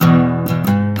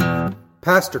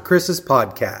Pastor Chris's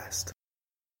podcast.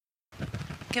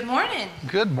 Good morning.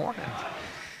 Good morning.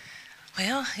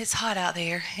 Well, it's hot out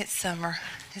there. It's summer.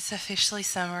 It's officially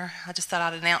summer. I just thought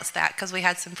I'd announce that because we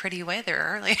had some pretty weather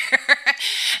earlier.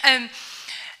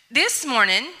 This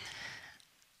morning,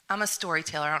 I'm a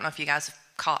storyteller. I don't know if you guys have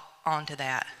caught on to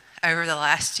that over the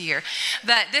last year.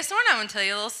 But this morning, I'm going to tell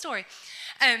you a little story.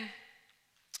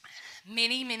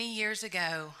 Many years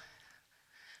ago,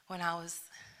 when I was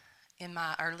in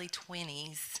my early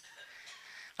 20s,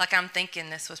 like I'm thinking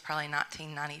this was probably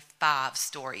 1995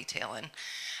 storytelling,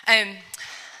 I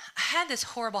had this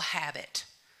horrible habit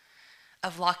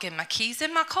of locking my keys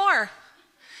in my car.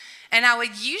 And I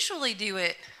would usually do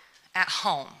it at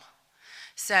home.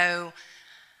 So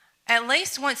at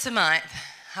least once a month,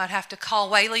 I'd have to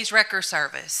call Whaley's Wrecker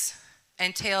Service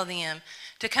and tell them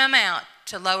to come out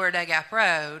to Lower Day Gap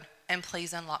Road and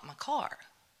please unlock my car.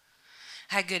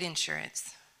 I had good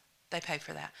insurance. They paid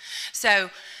for that. So,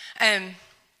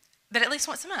 but at least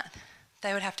once a month,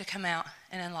 they would have to come out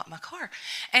and unlock my car.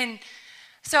 And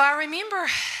so I remember,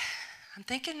 I'm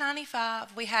thinking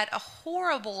 95, we had a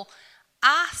horrible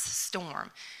ice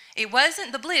storm. It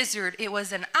wasn't the blizzard, it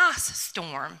was an ice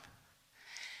storm.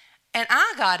 And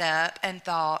I got up and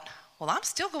thought, well, I'm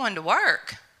still going to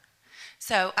work.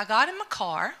 So I got in my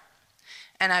car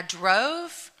and I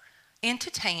drove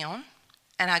into town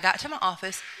and I got to my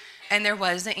office and there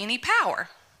wasn't any power.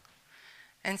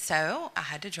 And so I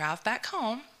had to drive back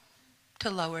home to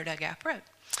Lower Day Gap Road.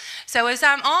 So as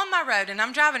I'm on my road, and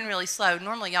I'm driving really slow,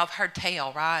 normally y'all have heard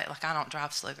tell, right? Like I don't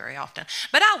drive slow very often.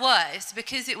 But I was,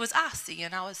 because it was icy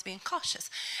and I was being cautious.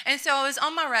 And so I was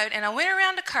on my road and I went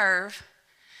around a curve.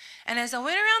 And as I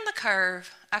went around the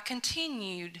curve, I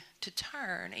continued to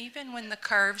turn, even when the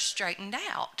curve straightened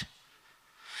out.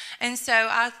 And so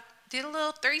I did a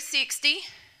little 360,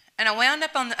 and I wound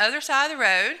up on the other side of the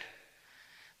road,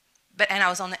 and I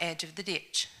was on the edge of the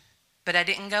ditch. But I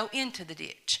didn't go into the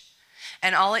ditch.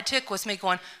 And all it took was me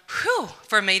going, whew,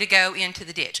 for me to go into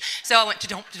the ditch. So I went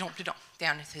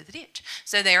down into the ditch.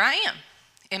 So there I am,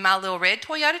 in my little red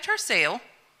Toyota Tercel,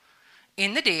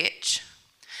 in the ditch.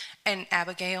 And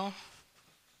Abigail,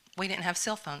 we didn't have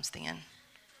cell phones then.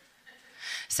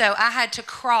 So I had to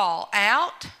crawl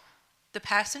out the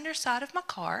passenger side of my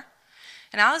car,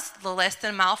 and I was a little less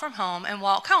than a mile from home, and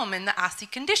walk home in the icy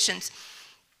conditions.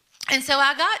 And so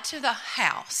I got to the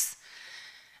house,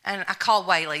 and I called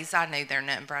Whaley's. I knew their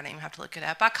number. I didn't even have to look it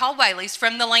up. I called Whaley's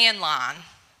from the landline,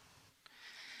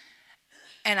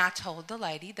 and I told the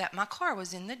lady that my car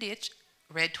was in the ditch,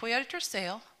 red Toyota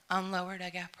Tercel, on Lower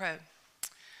Day Gap Road.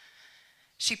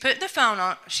 She put the phone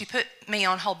on, she put me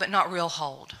on hold, but not real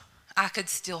hold. I could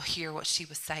still hear what she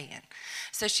was saying.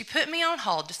 So she put me on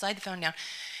hold, just laid the phone down,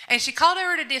 and she called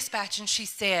over to dispatch and she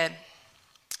said,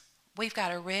 we've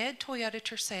got a red Toyota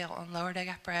Tercel on Lower Day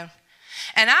Gap Road.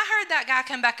 And I heard that guy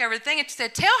come back over the thing and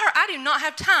said, tell her I do not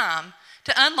have time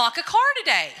to unlock a car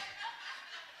today.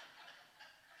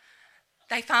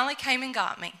 They finally came and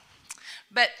got me.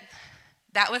 But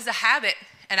that was a habit,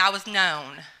 and I was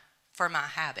known for my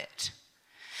habit.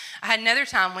 I had another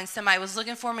time when somebody was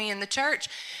looking for me in the church,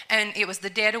 and it was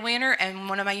the dead of winter, and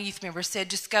one of my youth members said,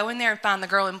 just go in there and find the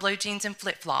girl in blue jeans and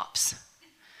flip-flops.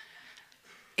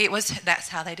 That's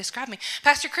how they described me.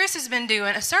 Pastor Chris has been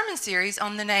doing a sermon series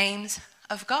on the names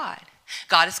of God.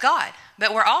 God is God,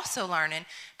 but we're also learning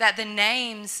that the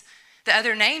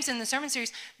other names in the sermon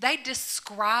series, they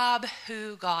describe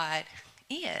who God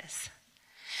is.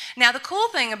 Now, the cool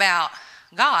thing about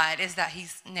God is that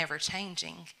he's never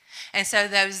changing. And so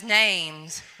those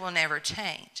names will never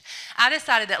change. I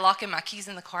decided that locking my keys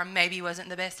in the car maybe wasn't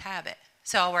the best habit.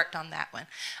 So I worked on that one.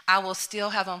 I will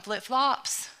still have on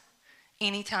flip-flops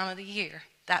any time of the year.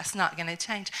 That's not going to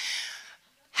change.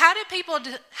 How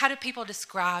do people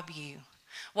describe you?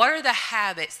 What are the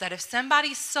habits that if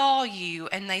somebody saw you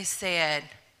and they said,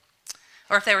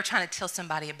 or if they were trying to tell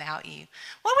somebody about you,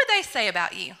 what would they say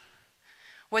about you?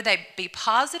 Would they be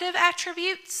positive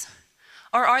attributes?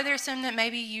 Or are there some that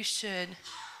maybe you should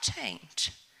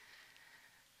change?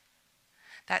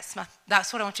 That's what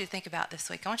I want you to think about this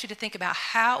week. I want you to think about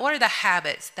what are the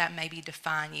habits that maybe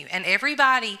define you? And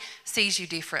everybody sees you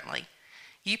differently.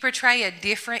 You portray a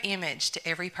different image to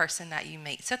every person that you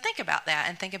meet. So think about that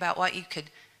and think about what you could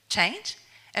change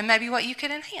and maybe what you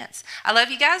could enhance. I love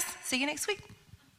you guys. See you next week.